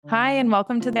Hi, and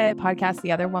welcome to the podcast,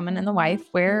 The Other Woman and the Wife,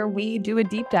 where we do a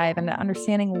deep dive into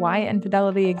understanding why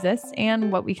infidelity exists and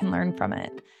what we can learn from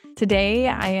it. Today,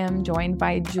 I am joined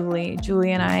by Julie.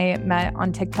 Julie and I met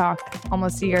on TikTok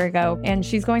almost a year ago, and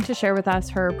she's going to share with us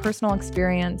her personal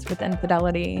experience with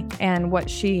infidelity and what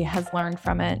she has learned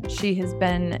from it. She has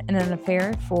been in an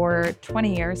affair for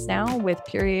 20 years now with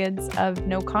periods of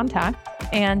no contact,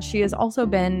 and she has also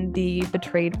been the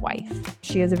betrayed wife.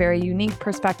 She has a very unique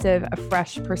perspective, a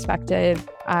fresh perspective.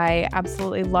 I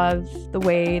absolutely love the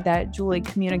way that Julie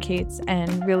communicates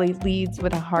and really leads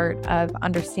with a heart of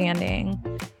understanding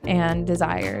and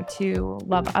desire to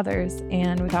love others.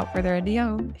 And without further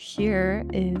ado, here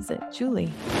is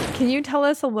Julie. Can you tell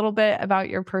us a little bit about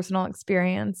your personal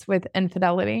experience with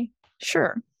infidelity?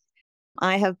 Sure.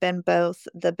 I have been both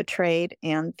the betrayed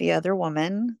and the other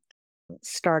woman.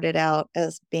 Started out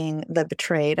as being the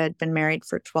betrayed. I'd been married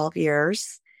for 12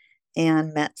 years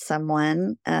and met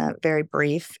someone, a very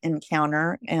brief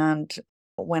encounter. And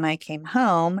when I came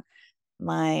home,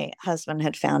 my husband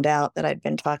had found out that I'd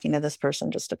been talking to this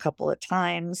person just a couple of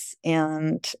times.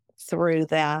 And through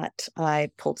that,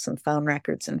 I pulled some phone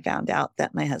records and found out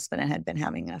that my husband had been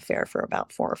having an affair for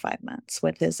about 4 or 5 months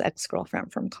with his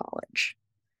ex-girlfriend from college.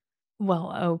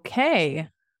 Well, okay.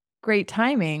 Great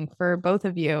timing for both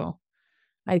of you,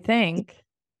 I think.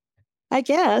 I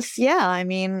guess, yeah. I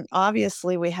mean,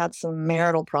 obviously, we had some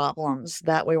marital problems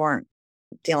that we weren't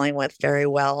dealing with very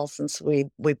well since we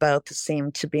both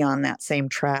seemed to be on that same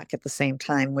track at the same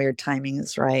time. Weird timing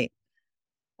is right.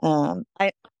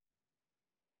 I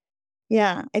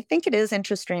Yeah, I think it is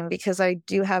interesting because I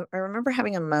remember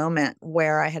having a moment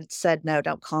where I had said, no,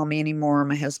 don't call me anymore.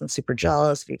 My husband's super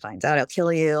jealous. If he finds out, I'll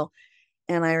kill you.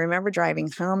 And I remember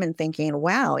driving home and thinking,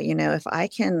 wow, if I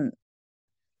can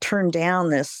turn down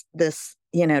this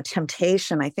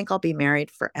temptation, I think I'll be married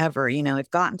forever.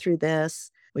 I've gotten through this.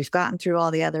 We've gotten through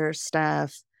all the other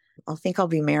stuff. I think I'll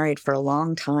be married for a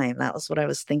long time. That was what I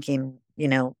was thinking,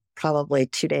 probably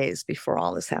 2 days before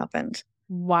all this happened.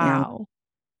 And Wow.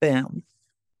 boom.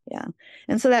 Yeah.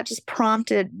 And so that just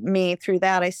prompted me through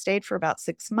that. I stayed for about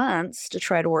 6 months to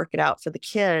try to work it out for the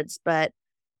kids, but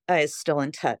I was still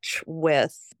in touch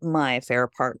with my affair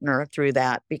partner through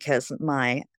that because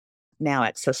my now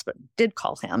ex-husband did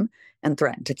call him and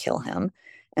threatened to kill him.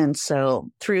 And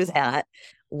so through that,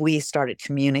 we started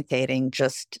communicating,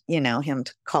 just, him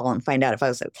to call and find out if I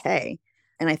was okay.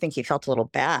 And I think he felt a little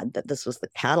bad that this was the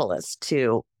catalyst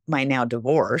to my now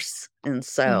divorce. And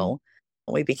so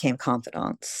we became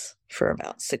confidants for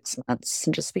about 6 months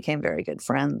and just became very good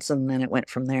friends. And then it went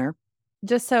from there.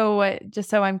 Just so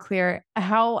I'm clear,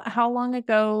 how long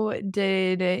ago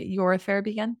did your affair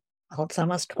begin? Oh, it's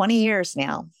almost 20 years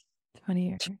now. 20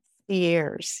 years.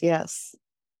 Years, yes.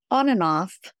 On and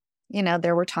off.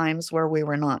 There were times where we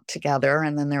were not together,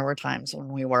 and then there were times when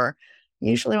we were.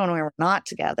 Usually when we were not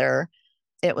together,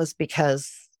 it was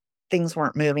because things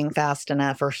weren't moving fast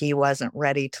enough or he wasn't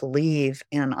ready to leave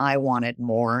and I wanted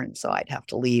more. And so I'd have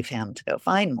to leave him to go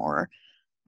find more.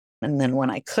 And then when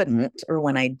I couldn't or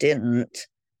when I didn't,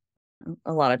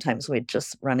 a lot of times we'd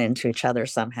just run into each other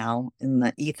somehow in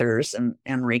the ethers and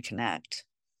reconnect.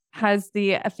 Has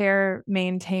the affair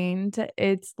maintained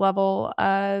its level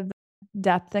of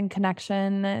depth and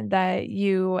connection that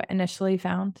you initially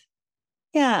found?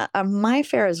 Yeah, my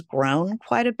affair has grown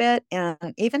quite a bit.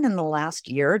 And even in the last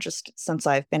year, just since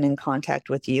I've been in contact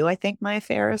with you, I think my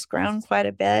affair has grown quite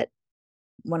a bit.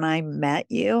 When I met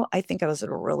you, I think I was at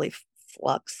a really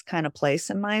flux kind of place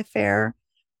in my affair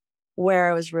where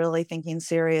I was really thinking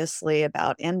seriously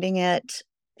about ending it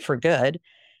for good.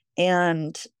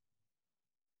 And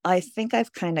I think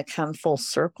I've kind of come full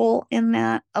circle in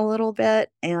that a little bit,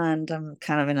 and I'm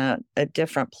kind of in a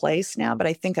different place now, but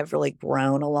I think I've really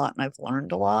grown a lot and I've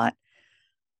learned a lot.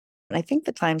 And I think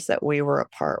the times that we were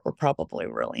apart were probably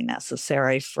really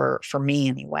necessary for me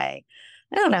anyway.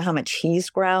 I don't know how much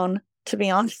he's grown, to be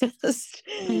honest.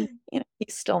 Mm.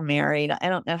 He's still married. I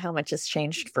don't know how much has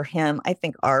changed for him. I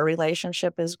think our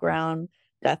relationship has grown,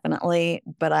 definitely,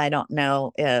 but I don't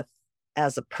know if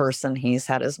as a person he's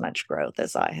had as much growth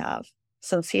as I have,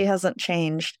 since he hasn't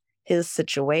changed his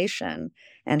situation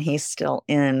and he's still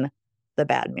in the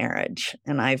bad marriage.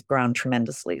 And I've grown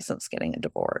tremendously since getting a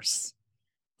divorce.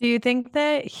 Do you think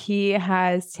that he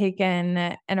has taken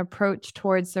an approach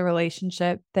towards the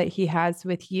relationship that he has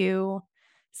with you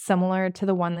similar to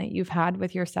the one that you've had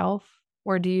with yourself?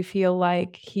 Or do you feel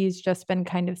like he's just been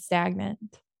kind of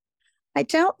stagnant? I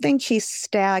don't think he's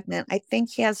stagnant. I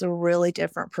think he has a really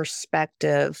different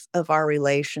perspective of our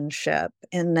relationship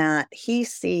in that he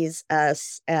sees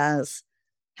us as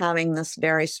having this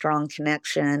very strong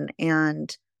connection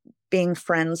and being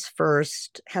friends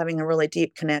first, having a really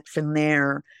deep connection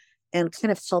there, and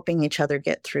kind of helping each other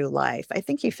get through life. I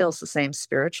think he feels the same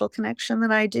spiritual connection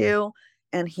that I do.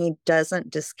 And he doesn't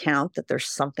discount that there's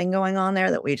something going on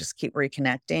there, that we just keep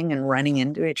reconnecting and running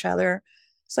into each other.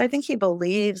 So I think he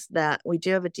believes that we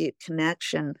do have a deep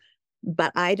connection,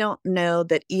 but I don't know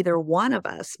that either one of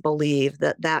us believe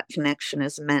that that connection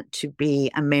is meant to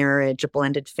be a marriage, a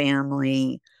blended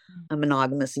family, a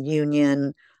monogamous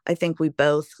union. I think we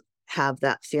both have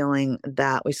that feeling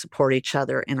that we support each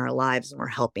other in our lives and we're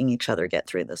helping each other get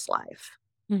through this life.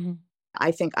 Mm-hmm.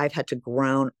 I think I've had to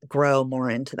grow more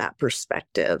into that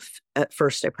perspective. At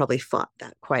first, I probably fought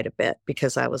that quite a bit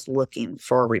because I was looking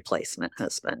for a replacement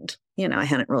husband. I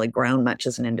hadn't really grown much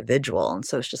as an individual. And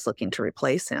so I was just looking to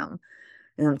replace him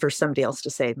and for somebody else to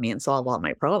save me and solve all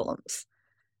my problems.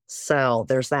 So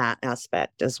there's that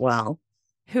aspect as well.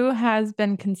 Who has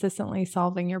been consistently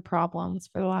solving your problems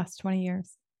for the last 20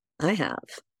 years? I have.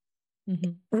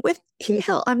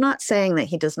 Mm-hmm. I'm not saying that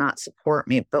he does not support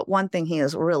me, but one thing he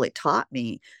has really taught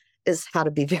me is how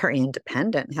to be very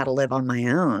independent, how to live on my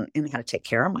own, and how to take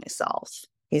care of myself.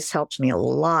 He's helped me a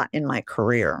lot in my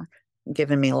career,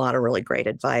 given me a lot of really great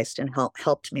advice, and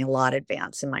helped me a lot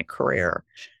advance in my career.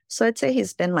 So I'd say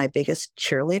he's been my biggest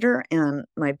cheerleader and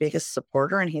my biggest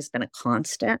supporter, and he's been a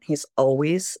constant. He's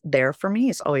always there for me.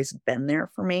 He's always been there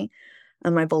for me.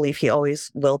 And I believe he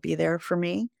always will be there for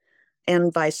me.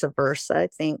 And vice versa. I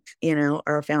think,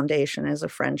 our foundation is a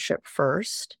friendship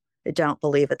first. I don't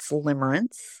believe it's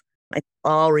limerence.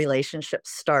 All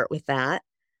relationships start with that.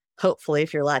 Hopefully,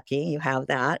 if you're lucky, you have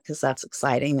that because that's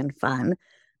exciting and fun.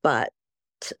 But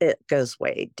it goes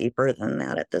way deeper than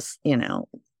that at this,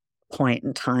 point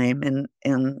in time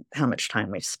and how much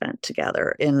time we've spent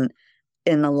together. In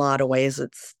a lot of ways,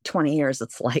 it's 20 years.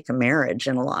 It's like a marriage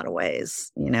in a lot of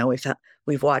ways.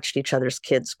 We've watched each other's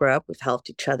kids grow up. We've helped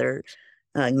each other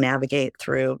navigate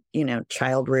through,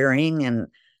 child rearing and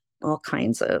all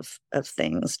kinds of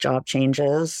things, job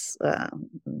changes,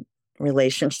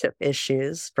 relationship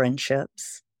issues,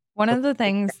 friendships. One of the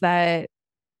things that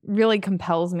really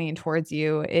compels me towards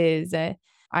you is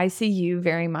I see you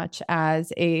very much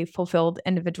as a fulfilled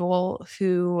individual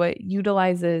who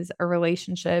utilizes a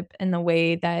relationship in the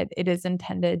way that it is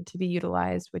intended to be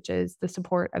utilized, which is the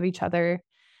support of each other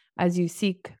as you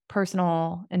seek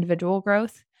personal individual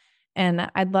growth.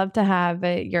 And I'd love to have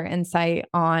your insight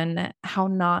on how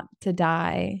not to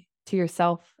die to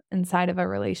yourself inside of a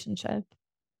relationship.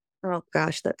 Oh,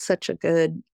 gosh, that's such a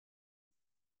good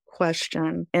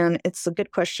question. And it's a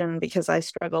good question because I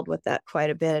struggled with that quite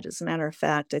a bit. As a matter of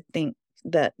fact, I think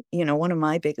that, one of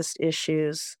my biggest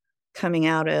issues coming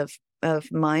out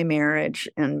of my marriage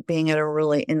and being at a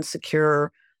really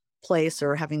insecure place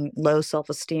or having low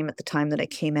self-esteem at the time that I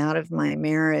came out of my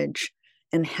marriage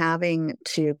and having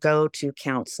to go to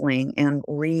counseling and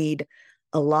read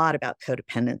a lot about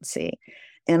codependency.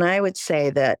 And I would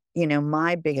say that,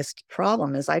 my biggest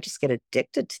problem is I just get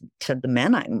addicted to the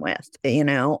men I'm with,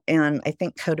 and I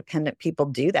think codependent people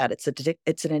do that.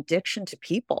 It's an addiction to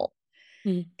people.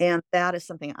 And that is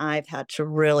something I've had to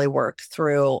really work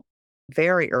through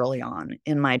very early on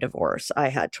in my divorce. I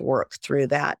had to work through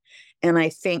that. And I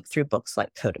think through books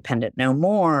like Codependent No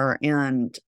More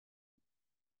and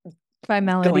by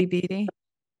Melody Beattie.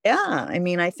 Yeah. I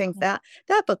mean, I think that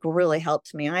book really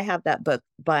helped me. I have that book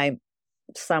by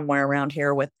somewhere around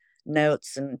here with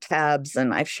notes and tabs,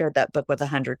 and I've shared that book with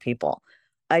 100 people.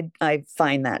 I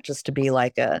find that just to be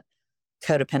like a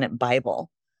codependent Bible.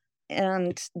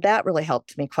 And that really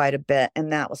helped me quite a bit.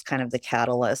 And that was kind of the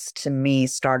catalyst to me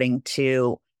starting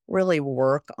to really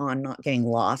work on not getting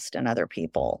lost in other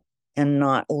people and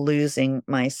not losing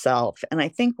myself. And I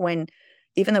think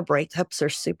even though breakups are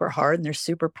super hard and they're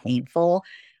super painful,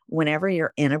 whenever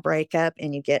you're in a breakup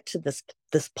and you get to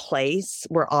this place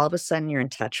where all of a sudden you're in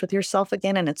touch with yourself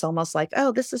again, and it's almost like,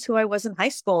 oh, this is who I was in high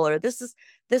school, or this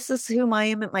is who I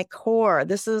am at my core.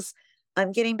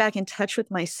 I'm getting back in touch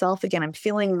with myself again. I'm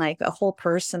feeling like a whole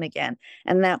person again.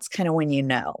 And that's kind of when you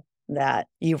know that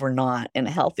you were not in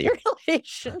a healthy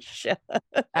relationship.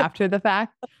 After the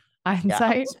fact,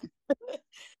 hindsight. Yeah.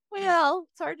 Well,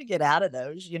 it's hard to get out of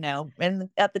those, and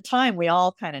at the time we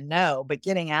all kind of know, but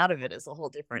getting out of it is a whole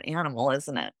different animal,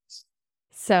 isn't it?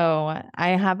 So I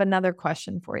have another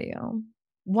question for you.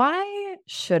 Why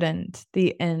shouldn't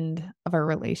the end of a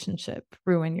relationship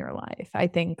ruin your life? I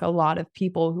think a lot of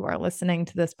people who are listening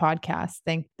to this podcast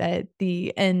think that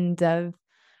the end of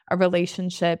a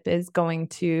relationship is going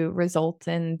to result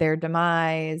in their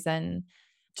demise. And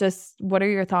just what are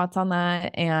your thoughts on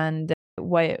that? And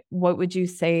what would you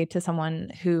say to someone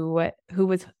who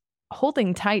was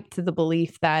holding tight to the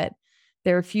belief that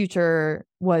their future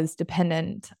was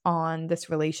dependent on this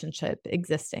relationship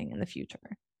existing in the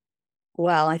future?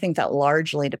 Well, I think that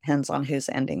largely depends on who's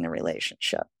ending the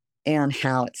relationship and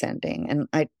how it's ending. And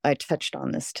I touched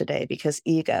on this today because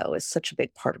ego is such a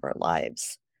big part of our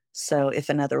lives. So if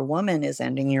another woman is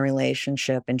ending your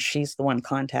relationship and she's the one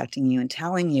contacting you and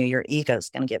telling you, your ego is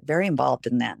going to get very involved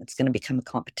in that. It's going to become a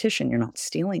competition. You're not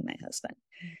stealing my husband.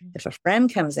 If a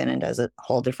friend comes in and does a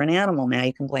whole different animal, now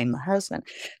you can blame the husband.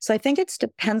 So I think it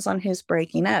depends on who's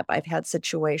breaking up. I've had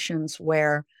situations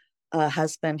where a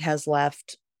husband has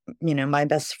left, my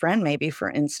best friend, maybe,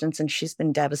 for instance, and she's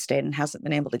been devastated and hasn't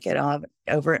been able to get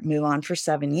over it, move on for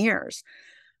 7 years.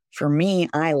 For me,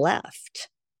 I left.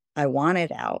 I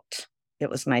wanted out. It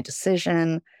was my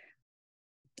decision.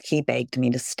 He begged me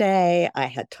to stay. I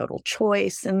had total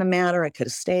choice in the matter. I could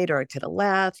have stayed or I could have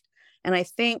left. And I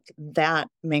think that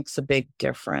makes a big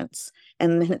difference.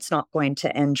 And then it's not going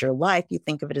to end your life. You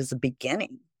think of it as a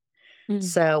beginning.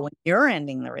 So when you're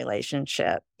ending the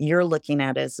relationship, you're looking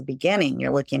at it as a beginning.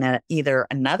 You're looking at either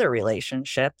another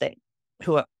relationship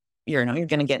you're going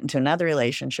to get into another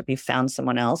relationship. You found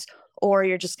someone else, or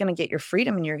you're just going to get your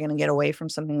freedom and you're going to get away from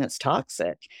something that's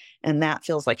toxic. And that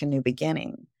feels like a new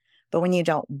beginning. But when you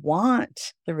don't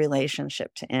want the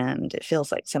relationship to end, it feels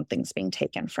like something's being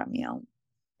taken from you.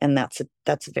 And that's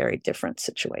a very different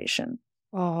situation.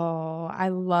 Oh, I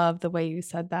love the way you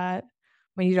said that.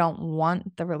 When you don't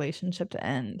want the relationship to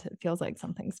end, it feels like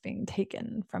something's being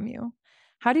taken from you.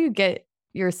 How do you get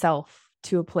yourself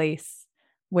to a place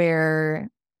where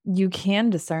you can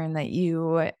discern that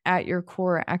you, at your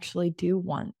core, actually do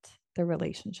want the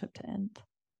relationship to end?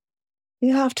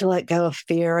 You have to let go of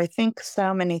fear. I think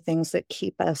so many things that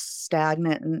keep us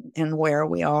stagnant in where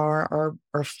we are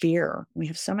fear. We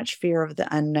have so much fear of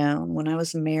the unknown. When I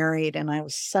was married and I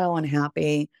was so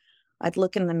unhappy, I'd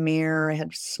look in the mirror, I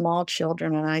had small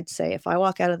children, and I'd say, if I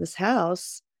walk out of this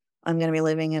house, I'm going to be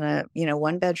living in a,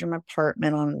 1-bedroom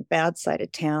apartment on the bad side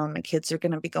of town. My kids are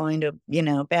going to be going to,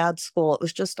 bad school. It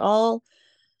was just all,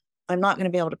 I'm not going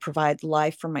to be able to provide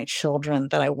life for my children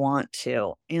that I want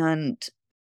to. And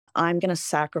I'm going to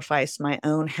sacrifice my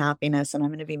own happiness and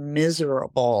I'm going to be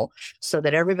miserable so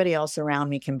that everybody else around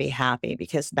me can be happy,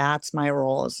 because that's my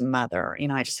role as a mother.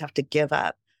 I just have to give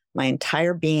up my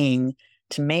entire being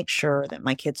to make sure that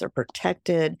my kids are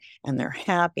protected and they're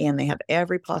happy and they have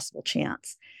every possible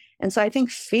chance. And so I think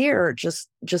fear just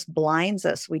blinds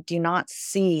us. We do not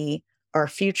see our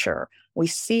future. We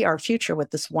see our future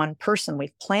with this one person.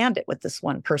 We've planned it with this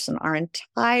one person. Our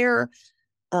entire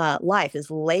life is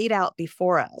laid out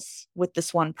before us with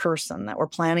this one person that we're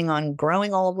planning on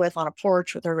growing old with on a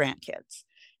porch with our grandkids.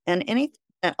 And anything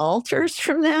that alters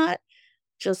from that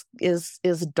just is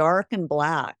dark and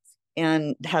black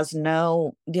and has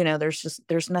no,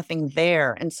 there's nothing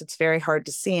there. And so it's very hard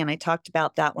to see. And I talked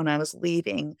about that when I was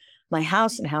leaving my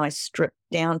house and how I stripped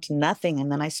down to nothing. And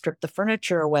then I stripped the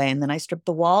furniture away and then I stripped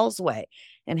the walls away,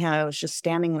 and how I was just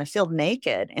standing in the field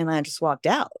naked and I just walked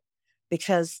out,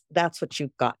 because that's what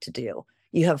you've got to do.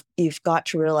 You've got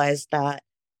to realize that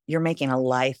you're making a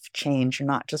life change. You're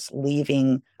not just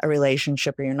leaving a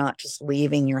relationship, or you're not just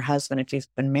leaving your husband. If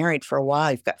you've been married for a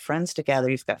while, you've got friends together,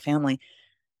 you've got family,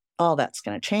 all that's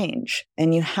going to change.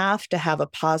 And you have to have a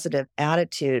positive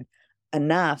attitude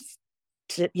enough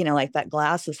to, like that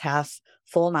glass is half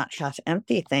full, not half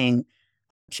empty thing,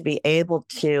 to be able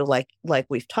to, like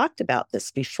we've talked about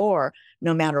this before,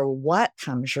 no matter what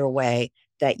comes your way,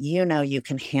 that you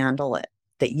can handle it,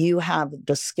 that you have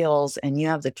the skills and you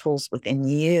have the tools within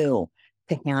you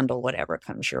to handle whatever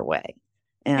comes your way.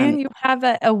 And you have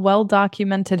a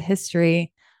well-documented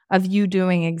history of you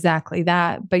doing exactly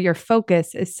that, but your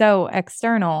focus is so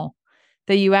external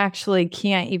that you actually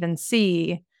can't even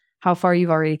see how far you've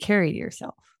already carried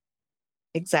yourself.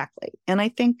 Exactly. And I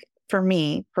think for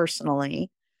me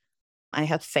personally, I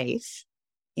have faith.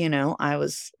 I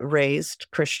was raised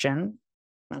Christian.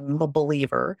 I'm a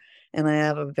believer, and I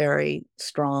have a very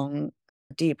strong,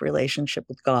 deep relationship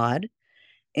with God.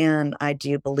 And I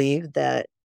do believe that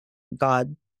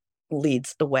God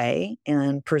leads the way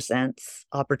and presents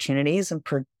opportunities and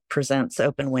presents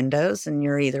open windows. And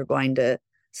you're either going to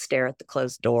stare at the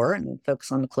closed door and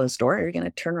focus on the closed door, or you're going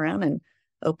to turn around and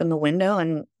open the window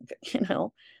and,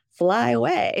 fly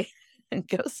away and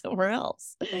go somewhere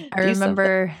else. I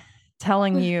remember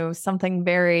telling you something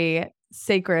very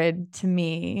sacred to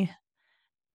me,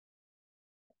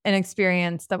 an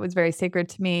experience that was very sacred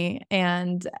to me,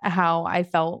 and how I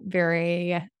felt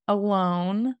very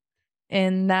alone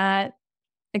in that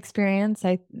experience.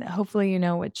 Hopefully you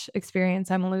know which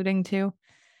experience I'm alluding to.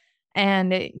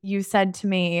 And you said to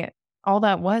me, all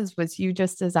that was you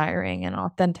just desiring an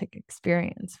authentic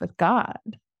experience with God.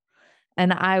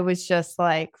 And I was just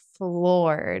like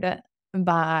floored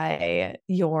by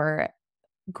your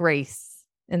grace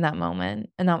in that moment.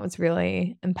 And that was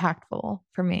really impactful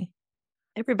for me.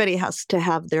 Everybody has to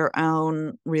have their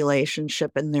own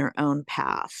relationship and their own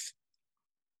path,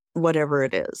 whatever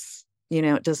it is.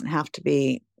 It doesn't have to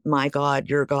be my God,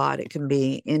 your God. It can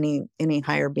be any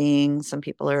higher being. Some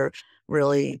people are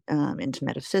really into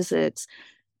metaphysics.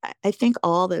 I think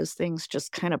all those things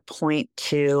just kind of point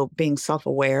to being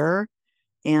self-aware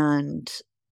and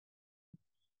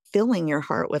filling your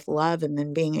heart with love, and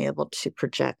then being able to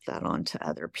project that onto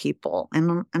other people.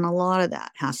 And a lot of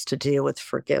that has to do with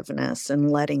forgiveness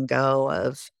and letting go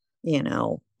of,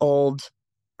 old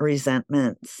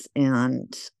resentments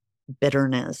and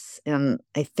bitterness. And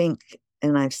I think,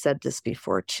 and I've said this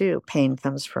before too, pain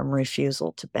comes from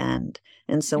refusal to bend.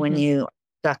 And so when you are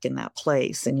stuck in that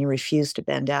place and you refuse to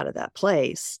bend out of that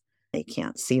place, you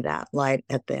can't see that light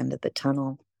at the end of the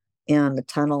tunnel. And the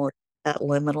tunnel is that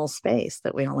liminal space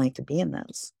that we don't like to be in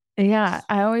those. Yeah.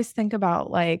 I always think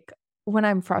about like when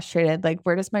I'm frustrated, like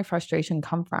where does my frustration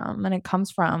come from? And it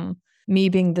comes from me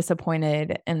being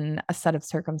disappointed in a set of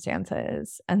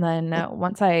circumstances. And then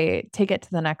once I take it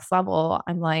to the next level,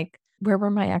 I'm like, where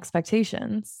were my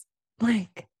expectations?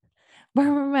 Like,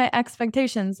 where were my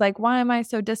expectations? Like, why am I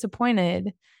so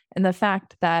disappointed in the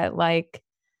fact that like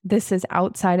this is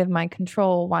outside of my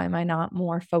control? Why am I not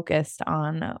more focused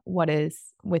on what is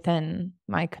within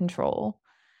my control?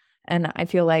 And I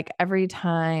feel like every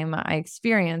time I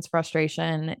experience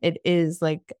frustration, it is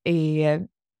like a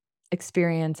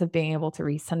experience of being able to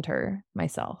recenter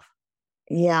myself.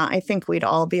 Yeah, I think we'd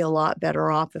all be a lot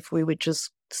better off if we would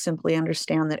just simply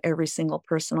understand that every single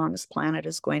person on this planet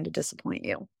is going to disappoint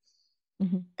you.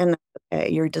 Mm-hmm. And that's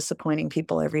okay. You're disappointing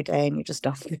people every day and you just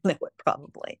don't know it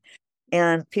probably.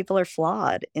 And people are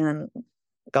flawed, and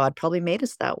God probably made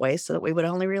us that way so that we would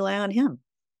only rely on him.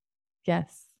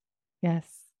 Yes. Yes.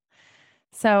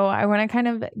 So I want to kind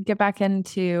of get back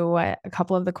into a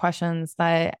couple of the questions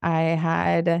that I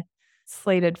had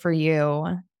slated for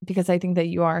you, because I think that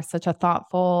you are such a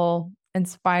thoughtful,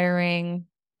 inspiring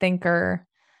thinker.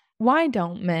 Why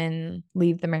don't men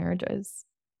leave the marriages?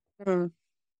 Mm.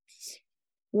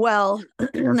 Well,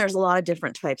 there's a lot of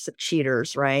different types of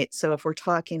cheaters, right? So if we're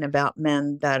talking about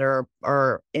men that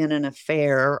are in an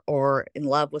affair or in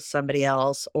love with somebody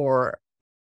else or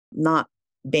not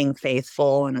being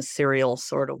faithful in a serial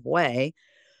sort of way,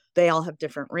 they all have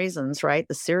different reasons, right?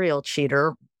 The serial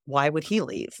cheater, why would he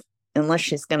leave? Unless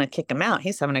she's going to kick him out.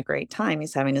 He's having a great time.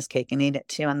 He's having his cake and eat it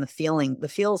too. And the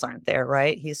feels aren't there,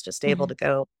 right? He's just able to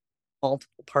go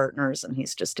multiple partners and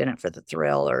he's just in it for the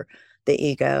thrill or the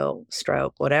ego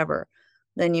stroke, whatever.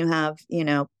 Then you have,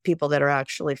 people that are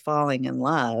actually falling in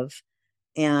love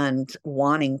and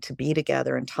wanting to be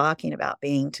together and talking about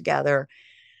being together.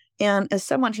 And as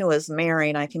someone who is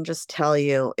married, I can just tell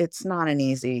you it's not an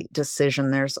easy decision.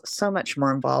 There's so much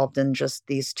more involved than just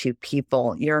these two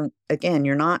people. You're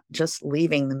not just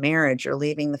leaving the marriage, you're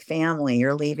leaving the family,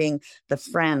 you're leaving the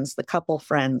friends, the couple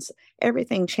friends.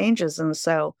 Everything changes. And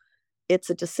so it's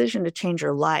a decision to change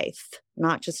your life,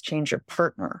 not just change your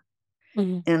partner.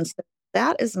 Mm-hmm. And so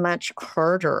that is much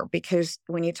harder, because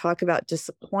when you talk about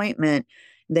disappointment,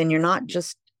 then you're not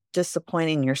just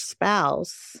disappointing your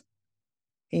spouse.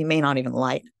 You may not even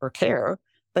like or care,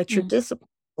 but you're disappointing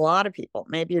a lot of people.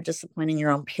 Maybe you're disappointing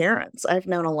your own parents. I've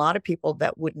known a lot of people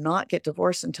that would not get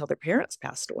divorced until their parents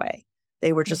passed away.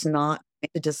 They were just not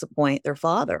going to disappoint their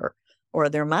father or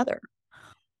their mother.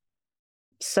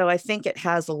 So I think it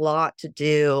has a lot to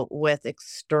do with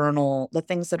the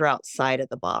things that are outside of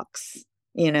the box,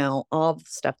 all the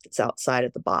stuff that's outside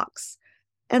of the box.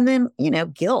 And then,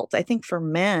 guilt. I think for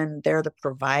men, they're the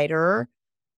provider.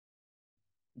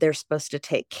 They're supposed to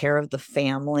take care of the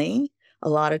family. A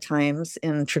lot of times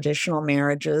in traditional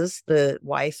marriages, the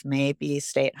wife may be a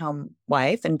stay-at-home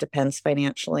wife and depends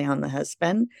financially on the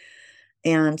husband.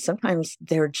 And sometimes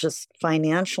they're just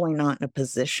financially not in a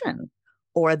position,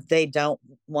 or they don't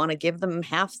want to give them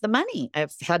half the money.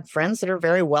 I've had friends that are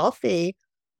very wealthy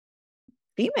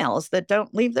females that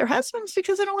don't leave their husbands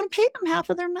because they don't want to pay them half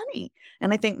of their money.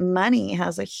 And I think money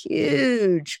has a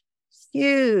huge,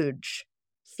 huge,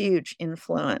 huge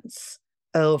influence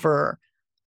over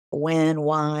when,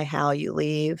 why, how you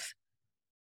leave.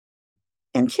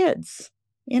 And kids,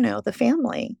 the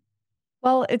family.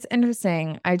 Well, it's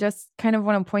interesting. I just kind of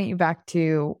want to point you back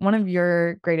to one of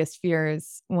your greatest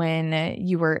fears when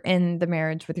you were in the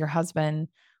marriage with your husband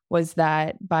was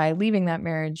that by leaving that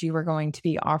marriage, you were going to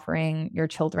be offering your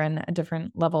children a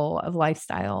different level of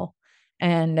lifestyle.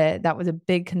 And that was a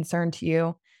big concern to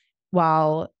you.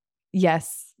 while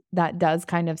yes, that does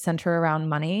kind of center around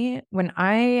money, when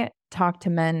I talk to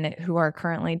men who are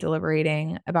currently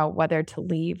deliberating about whether to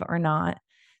leave or not,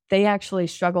 they actually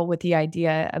struggle with the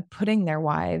idea of putting their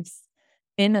wives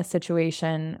in a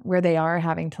situation where they are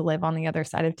having to live on the other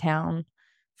side of town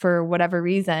for whatever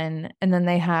reason. And then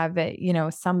they have,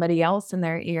 somebody else in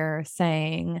their ear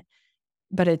saying,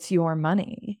 but it's your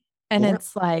money. And Yeah.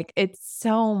 it's like, it's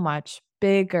so much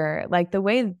bigger. Like the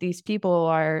way that these people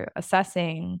are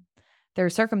assessing their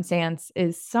circumstance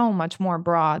is so much more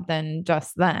broad than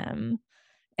just them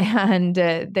and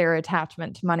their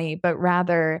attachment to money, but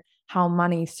rather how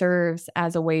money serves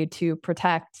as a way to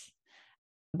protect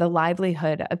the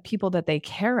livelihood of people that they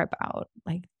care about,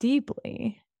 like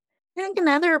deeply. I think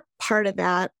another part of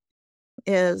that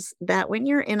is that when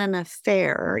you're in an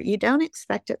affair, you don't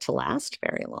expect it to last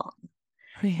very long.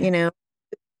 Yeah. You know,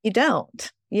 you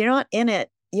don't. You're not in it.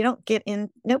 You don't get in.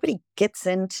 Nobody gets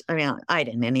into, I mean, I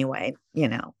didn't anyway.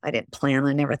 I didn't plan.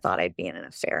 I never thought I'd be in an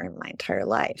affair in my entire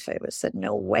life. I was said,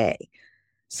 no way.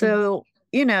 So,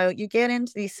 you get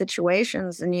into these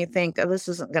situations and you think, oh, this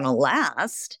isn't going to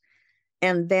last.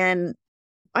 And then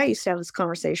I used to have this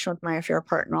conversation with my affair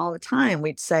partner all the time.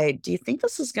 We'd say, do you think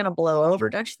this is going to blow over?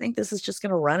 Don't you think this is just going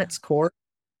to run its course?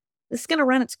 This is going to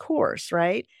run its course,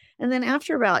 right? And then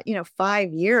after about,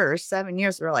 5 years, 7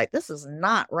 years, we're like, this is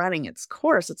not running its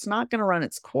course. It's not going to run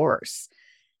its course.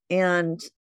 And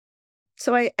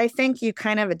so I think you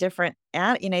kind of have a different,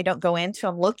 you don't go into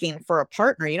them looking for a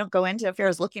partner. You don't go into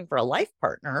affairs looking for a life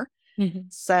partner. Mm-hmm.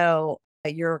 So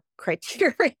your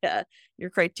criteria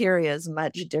is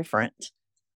much different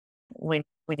when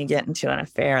you get into an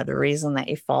affair. The reason that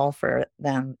you fall for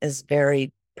them is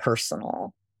very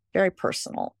personal, very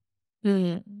personal.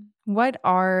 Mm. What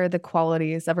are the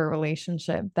qualities of a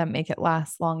relationship that make it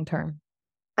last long term?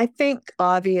 I think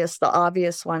the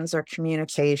obvious ones are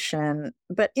communication,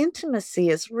 but intimacy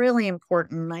is really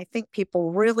important. I think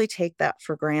people really take that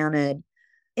for granted.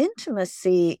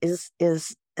 Intimacy is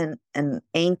an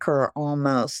anchor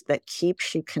almost that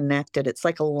keeps you connected. It's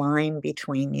like a line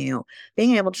between you.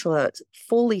 Being able to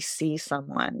fully see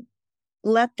someone,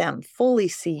 let them fully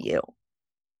see you.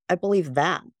 I believe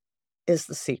that is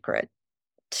the secret,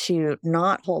 to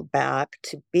not hold back,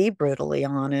 to be brutally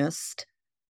honest,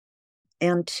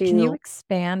 and Can you to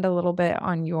expand a little bit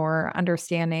on your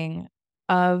understanding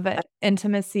of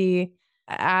intimacy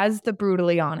as the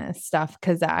brutally honest stuff?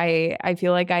 Because I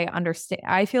feel like I understand.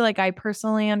 I feel like I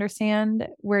personally understand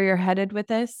where you're headed with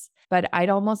this, but I'd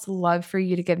almost love for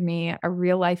you to give me a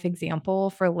real life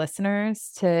example for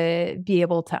listeners to be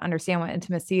able to understand what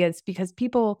intimacy is, because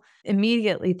people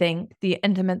immediately think the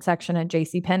intimate section at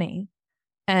JCPenney.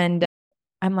 And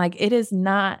I'm like, it is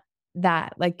not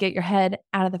that. Like, get your head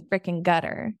out of the freaking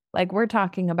gutter. Like, we're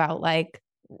talking about like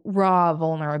raw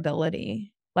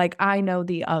vulnerability. Like, I know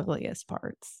the ugliest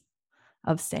parts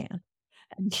of Stan,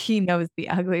 and he knows the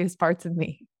ugliest parts of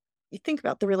me. you think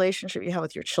about the relationship you have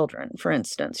with your children, for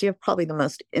instance. You have probably the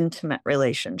most intimate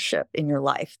relationship in your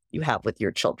life you have with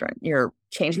your children. You're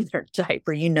changing their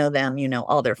diaper, you know them, you know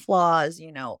all their flaws,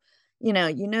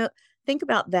 think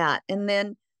about that. And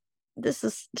then this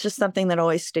is just something that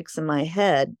always sticks in my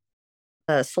head.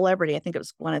 A celebrity, I think it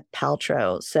was Gwyneth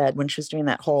Paltrow, said when she was doing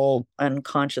that whole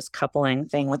unconscious coupling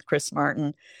thing with Chris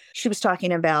Martin, she was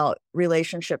talking about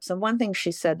relationships. And one thing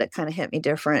she said that kind of hit me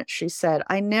different, she said,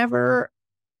 I never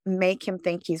make him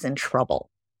think he's in trouble.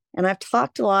 And I've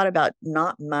talked a lot about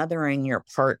not mothering your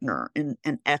partner and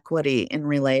equity in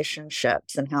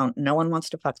relationships and how no one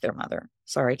wants to fuck their mother.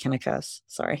 Sorry, can I cuss?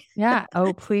 Sorry. Yeah.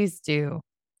 Oh, please do.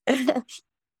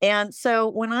 And so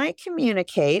when I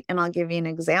communicate, and I'll give you an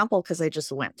example because I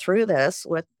just went through this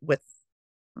with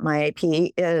my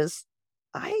AP, is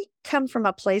I come from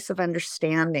a place of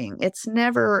understanding. It's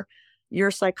never you're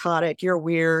psychotic, you're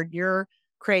weird, you're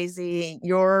crazy,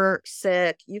 you're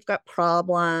sick, you've got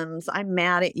problems, I'm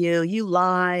mad at you, you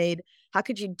lied. How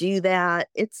could you do that?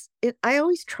 I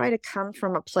always try to come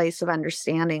from a place of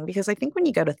understanding, because I think when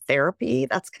you go to therapy,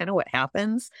 that's kind of what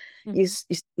happens. Mm-hmm.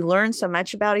 You learn so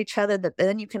much about each other that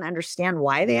then you can understand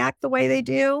why they act the way they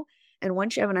do. And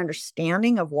once you have an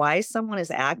understanding of why someone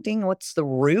is acting, what's the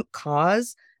root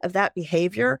cause of that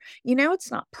behavior,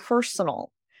 it's not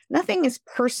personal. Nothing is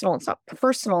personal. It's not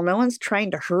personal. No one's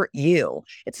trying to hurt you.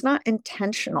 It's not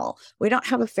intentional. We don't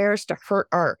have affairs to hurt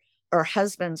our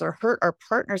husbands or hurt our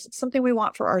partners. It's something we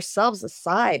want for ourselves,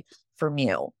 aside from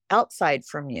you, outside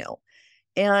from you.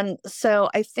 And so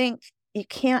I think you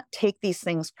can't take these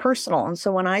things personal. And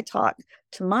so when I talk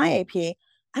to my AP,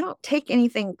 I don't take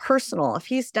anything personal. If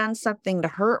he's done something to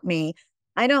hurt me,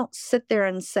 I don't sit there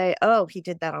and say, oh, he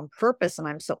did that on purpose and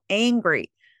I'm so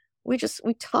angry. we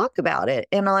talk about it.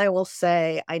 And I will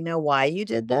say, I know why you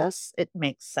did this. It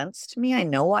makes sense to me. I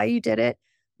know why you did it,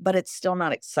 but it's still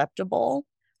not acceptable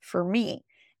for me.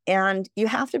 And you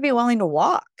have to be willing to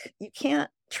walk. You can't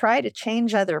try to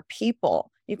change other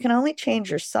people. You can only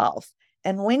change yourself.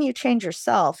 And when you change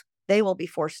yourself, they will be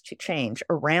forced to change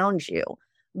around you.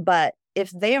 But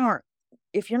if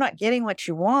you're not getting what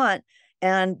you want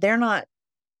and they're not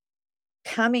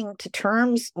coming to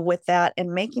terms with that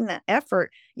and making that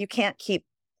effort, you can't keep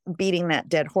beating that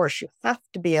dead horse. You have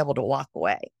to be able to walk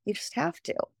away. You just have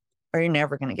to, or you're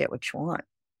never going to get what you want.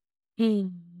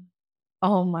 Mm.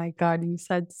 Oh my God, you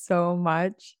said so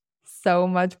much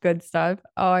good stuff.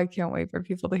 Oh, I can't wait for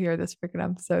people to hear this freaking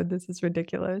episode. This is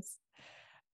ridiculous.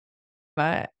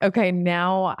 But okay,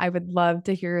 now I would love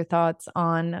to hear your thoughts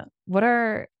on what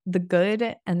are the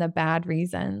good and the bad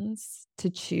reasons to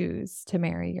choose to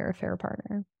marry your affair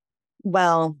partner.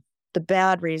 Well, the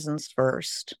bad reasons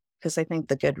first, because I think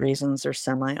the good reasons are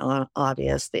semi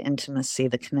obvious: the intimacy,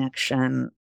 the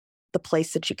connection, the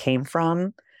place that you came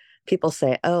from. People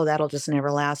say, oh, that'll just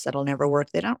never last. That'll never work.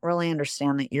 They don't really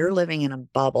understand that you're living in a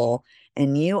bubble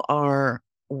and you are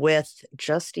with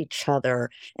just each other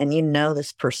and you know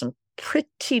this person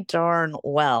pretty darn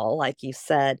well, like you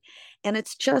said. And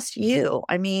it's just you.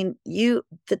 I mean,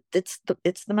 it's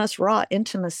the most raw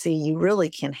intimacy you really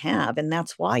can have. And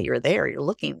that's why you're there. You're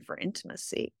looking for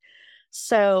intimacy.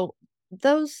 So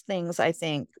those things, I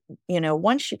think,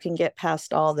 once you can get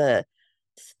past all the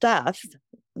stuff,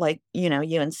 like, you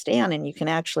and Stan, and you can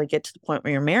actually get to the point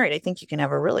where you're married, I think you can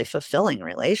have a really fulfilling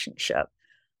relationship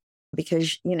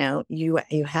because, you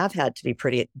have had to be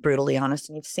pretty brutally honest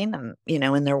and you've seen them,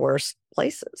 in their worst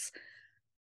places.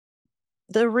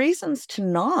 The reasons to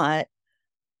not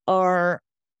are,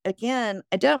 again,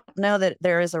 I don't know that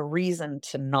there is a reason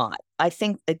to not. I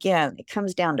think, again, it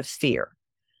comes down to fear.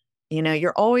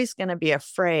 You're always going to be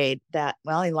afraid that,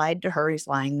 well, he lied to her, he's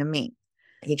lying to me.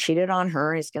 He cheated on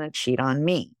her, he's going to cheat on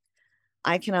me.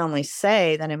 I can only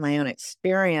say that in my own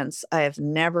experience, I have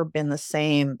never been the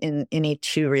same in any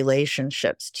two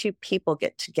relationships. Two people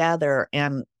get together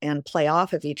and play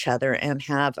off of each other and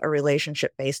have a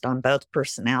relationship based on both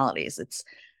personalities. It's,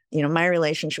 my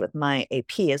relationship with my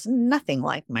AP is nothing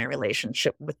like my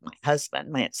relationship with my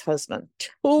husband, my ex-husband.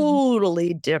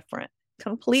 Totally different,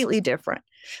 completely different.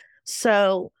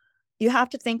 So you have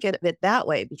to think of it that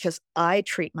way because I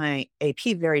treat my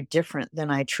AP very different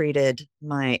than I treated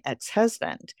my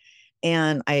ex-husband.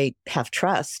 And I have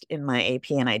trust in my AP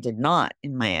and I did not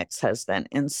in my ex-husband.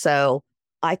 And so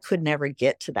I could never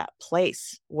get to that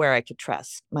place where I could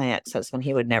trust my ex-husband.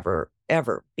 He would never,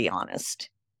 ever be honest,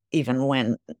 even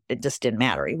when it just didn't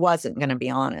matter. He wasn't going to be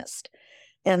honest.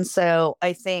 And so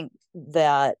I think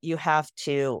that you have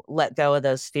to let go of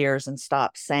those fears and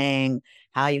stop saying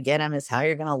how you get him is how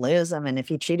you're going to lose him. And if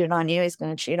he cheated on you, he's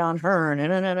going to cheat on her. No,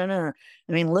 no, no, no, no.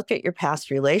 I mean, look at your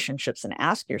past relationships and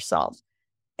ask yourself,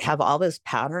 have all those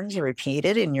patterns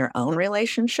repeated in your own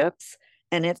relationships?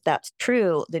 And if that's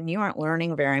true, then you aren't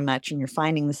learning very much and you're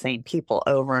finding the same people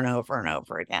over and over and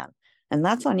over again. And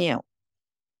that's on you.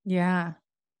 Yeah.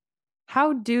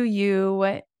 How do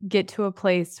you get to a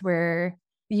place where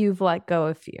you've let go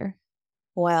of fear?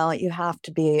 Well, you have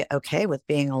to be okay with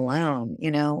being alone.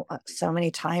 So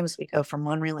many times we go from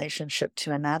one relationship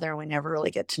to another. We never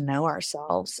really get to know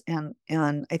ourselves. And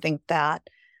I think that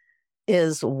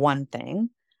is one thing.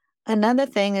 Another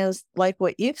thing is like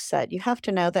what you've said, you have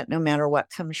to know that no matter what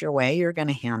comes your way, you're going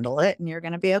to handle it and you're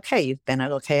going to be okay. You've been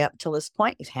okay up till this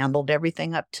point. You've handled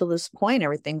everything up till this point.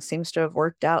 Everything seems to have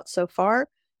worked out so far.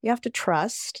 You have to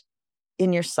trust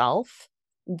in yourself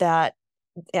that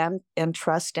and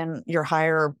trust in your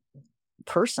higher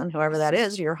person, whoever that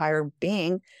is, your higher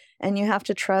being, and you have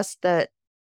to trust that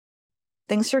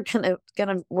things are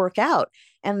gonna work out,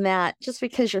 and that just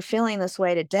because you're feeling this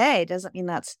way today doesn't mean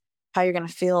that's how you're gonna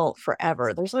feel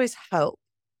forever. There's always hope.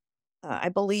 I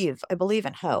believe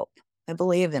in hope. I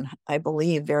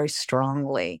believe very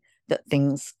strongly that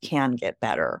things can get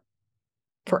better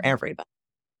for everybody.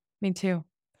 Me too.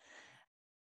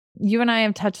 You and I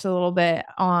have touched a little bit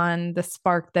on the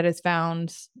spark that is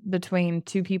found between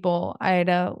two people. I'd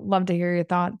love to hear your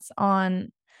thoughts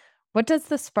on what does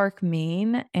the spark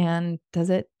mean and does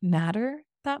it matter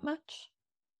that much?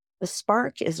 The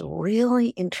spark is really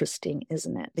interesting,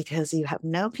 isn't it? Because you have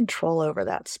no control over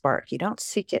that spark. You don't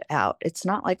seek it out. It's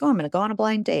not like, oh, I'm going to go on a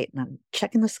blind date and I'm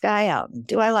checking this guy out. And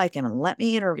do I like him? And let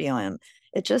me interview him.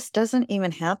 It just doesn't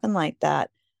even happen like that.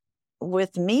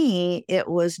 With me, it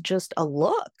was just a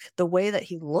look, the way that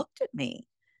he looked at me.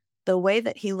 The way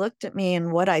that he looked at me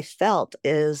and what I felt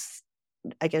is,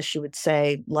 I guess you would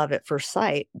say, love at first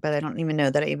sight, but I don't even know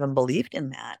that I even believed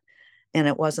in that. And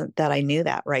it wasn't that I knew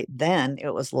that right then.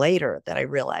 It was later that I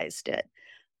realized it.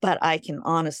 But I can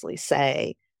honestly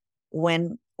say,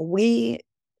 when we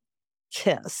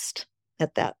kissed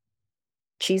at that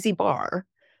cheesy bar,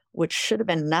 which should have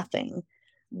been nothing,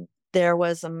 there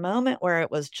was a moment where it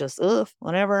was just, ugh,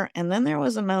 whatever. And then there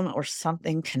was a moment where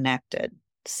something connected,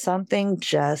 something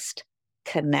just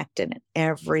connected, and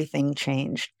everything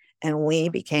changed. And we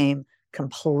became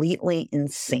completely in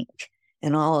sync.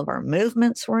 And all of our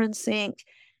movements were in sync,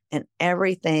 and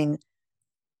everything.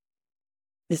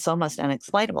 It's almost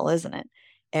unexplainable, isn't it?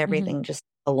 Everything just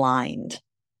aligned.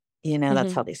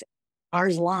 That's how they say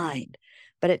ours aligned.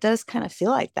 But it does kind of feel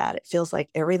like that. It feels like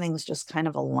everything's just kind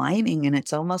of aligning, and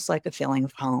it's almost like a feeling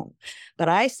of home. But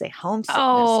I say homesickness.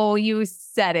 Oh, you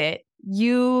said it.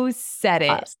 You said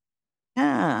it.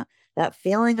 Yeah, that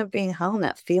feeling of being home,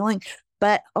 that feeling,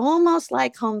 but almost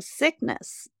like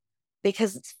homesickness,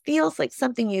 because it feels like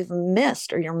something you've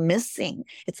missed or you're missing.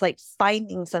 It's like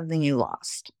finding something you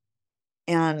lost,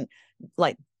 and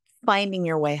like finding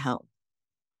your way home.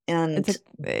 And it's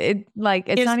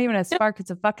not even a spark, it's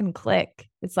a fucking click.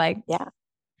 It's like, yeah.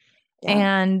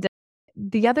 And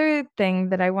the other thing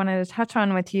that I wanted to touch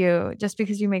on with you, just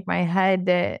because you make my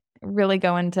head really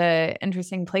go into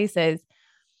interesting places.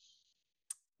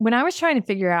 When I was trying to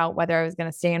figure out whether I was going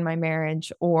to stay in my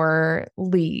marriage or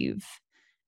leave,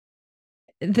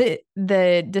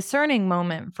 the discerning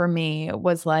moment for me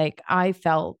was like, I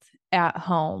felt at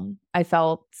home. I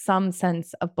felt some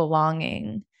sense of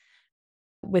belonging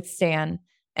with Stan.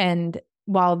 And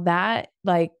while that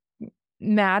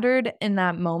mattered in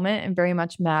that moment and very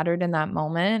much mattered in that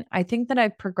moment, I think that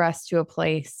I've progressed to a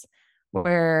place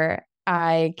where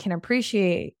I can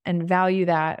appreciate and value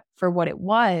that for what it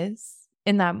was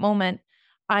in that moment.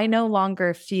 I no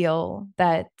longer feel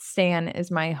that Stan is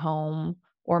my home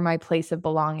or my place of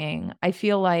belonging. I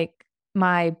feel like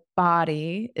my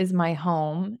body is my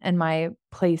home and my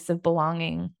place of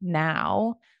belonging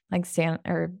now. Like Stan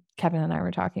or Kevin and I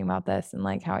were talking about this, and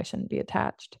like how I shouldn't be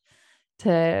attached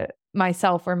to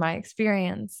myself or my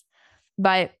experience.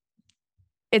 But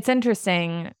it's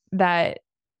interesting that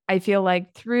I feel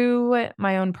like through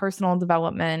my own personal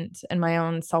development and my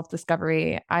own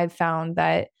self-discovery, I've found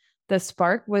that the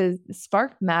spark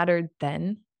mattered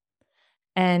then.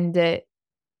 And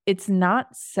it's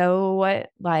not so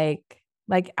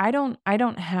I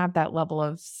don't have that level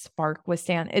of spark with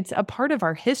Stan. It's a part of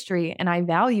our history and I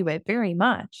value it very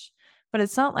much. But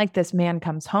it's not like this man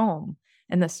comes home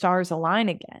and the stars align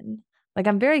again. Like,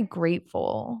 I'm very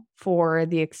grateful for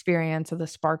the experience of the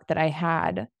spark that I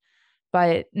had.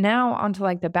 But now onto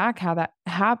like the back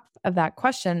half of that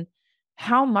question,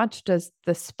 how much does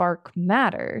the spark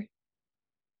matter?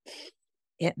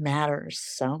 It matters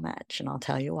so much, and I'll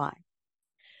tell you why.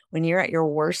 When you're at your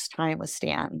worst time with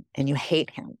Stan and you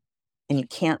hate him and you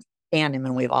can't stand him,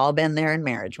 and we've all been there in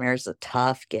marriage. Marriage is a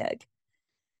tough gig.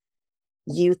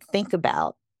 You think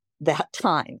about that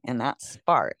time and that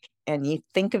spark, and you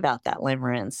think about that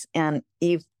limerence, and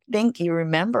you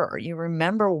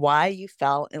remember why you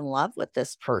fell in love with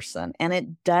this person. And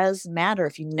it does matter.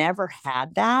 If you never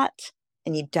had that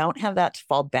and you don't have that to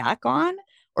fall back on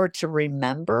or to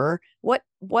remember,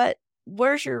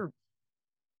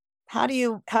 how do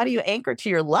you anchor to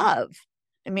your love?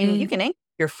 I mean, you can anchor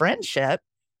your friendship,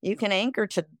 you can anchor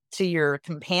to your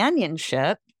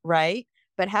companionship, right?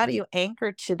 But how do you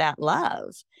anchor to that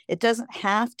love? It doesn't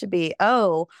have to be,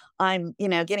 oh, I'm,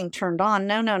 getting turned on.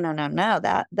 No.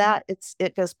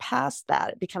 It goes past that.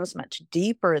 It becomes much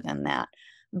deeper than that.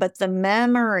 But the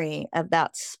memory of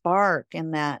that spark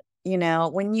and that,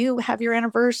 when you have your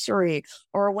anniversary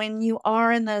or when you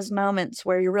are in those moments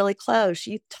where you're really close,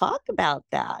 you talk about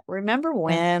that. Remember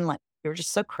when you were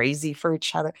just so crazy for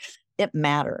each other? It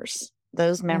matters.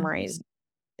 Those memories,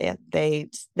 they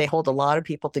hold a lot of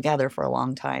people together for a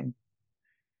long time,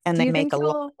 and they make a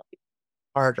lot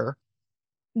harder.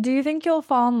 Do you think you'll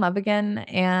fall in love again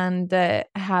and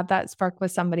have that spark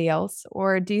with somebody else?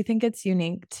 Or do you think it's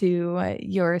unique to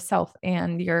yourself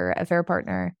and your affair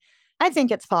partner? I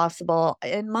think it's possible.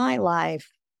 In my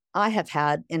life, I have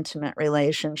had intimate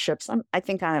relationships.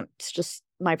 It's just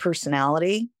my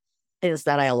personality is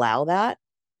that I allow that.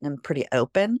 I'm pretty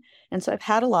open. And so I've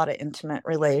had a lot of intimate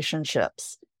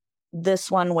relationships.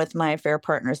 This one with my affair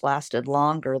partners lasted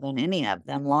longer than any of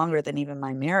them, longer than even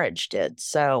my marriage did.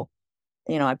 So,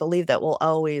 I believe that we'll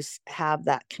always have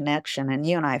that connection. And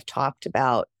you and I have talked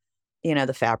about,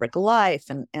 the fabric of life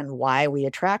and why we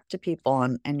attract to people,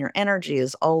 and your energy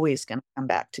is always going to come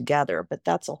back together. But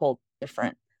that's a whole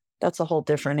different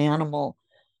animal.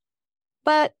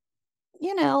 But,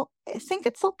 I think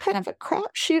it's all kind of a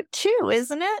crapshoot too,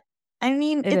 isn't it? I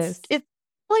mean, it's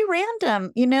really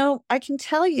random. I can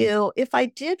tell you if I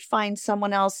did find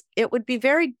someone else, it would be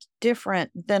very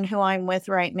different than who I'm with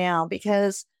right now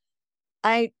because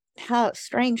I have a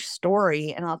strange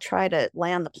story and I'll try to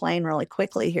land the plane really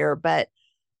quickly here. But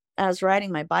I was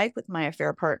riding my bike with my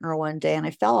affair partner one day and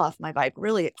I fell off my bike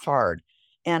really hard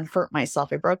and hurt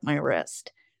myself. I broke my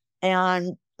wrist.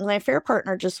 And my affair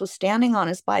partner just was standing on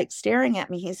his bike staring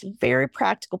at me. He's a very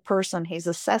practical person. He's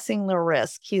assessing the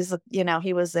risk. He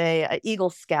was a Eagle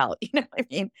Scout, you know what I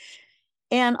mean?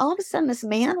 And all of a sudden, this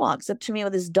man walks up to me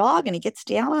with his dog and he gets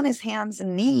down on his hands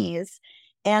and knees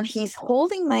and he's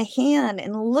holding my hand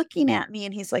and looking at me.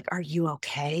 And he's like, "Are you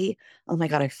okay? Oh my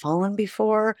God, I've fallen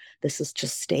before. This is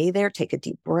just stay there. Take a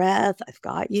deep breath. I've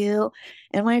got you."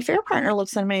 And my affair partner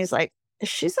looks at me and he's like,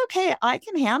 "She's okay. I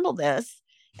can handle this."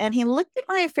 And he looked at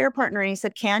my affair partner and he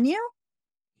said, "Can you?"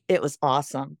 It was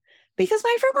awesome because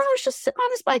my affair partner was just sitting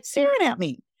on his bike staring at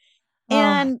me.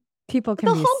 And people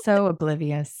can be so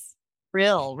oblivious.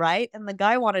 Real, right? And the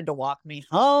guy wanted to walk me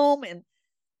home.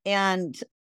 And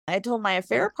I told my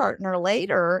affair partner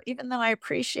later, even though I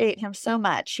appreciate him so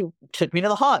much, he took me to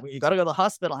the hospital. "You got to go to the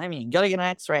hospital. I mean, you got to get an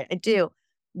x-ray." I do.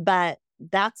 But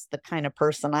that's the kind of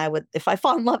person I would, if I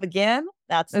fall in love again,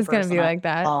 it's going to be like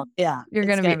that. Yeah. You're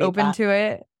going to be open to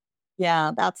it.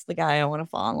 Yeah. That's the guy I want to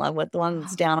fall in love with. The one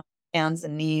that's down on hands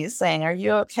and knees saying, "Are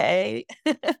you okay?"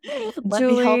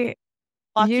 Julie,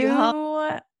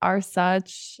 you are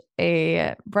such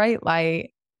a bright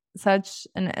light, such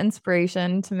an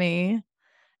inspiration to me.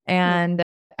 And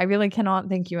I really cannot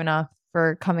thank you enough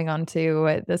for coming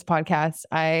onto this podcast.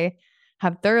 I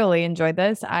have thoroughly enjoyed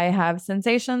this. I have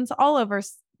sensations all over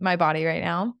my body right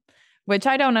now, which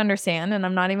I don't understand. And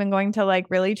I'm not even going to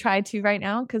really try to right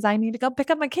now because I need to go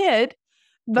pick up my kid.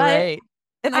 But right.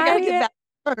 And I got to get back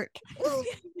to work.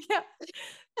 Yeah.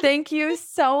 Thank you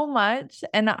so much.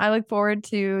 And I look forward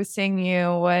to seeing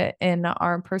you in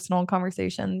our personal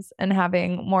conversations and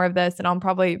having more of this. And I'll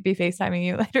probably be FaceTiming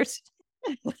you later today.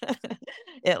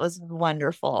 It was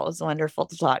wonderful. It was wonderful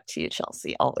to talk to you,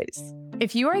 Chelsea, always.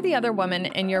 If you are the other woman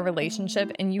in your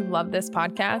relationship and you love this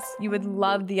podcast, you would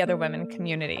love the Other Women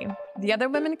community. The Other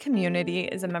Women community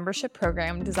is a membership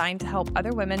program designed to help other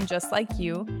women just like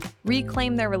you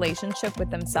reclaim their relationship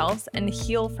with themselves and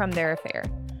heal from their affair.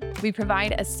 We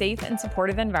provide a safe and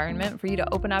supportive environment for you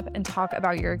to open up and talk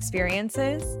about your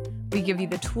experiences. We give you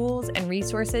the tools and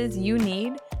resources you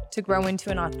need to grow into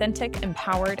an authentic,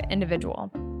 empowered individual.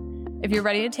 If you're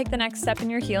ready to take the next step in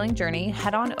your healing journey,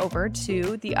 head on over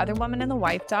to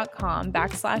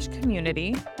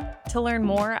theotherwomanandthewife.com/community to learn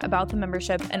more about the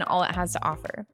membership and all it has to offer.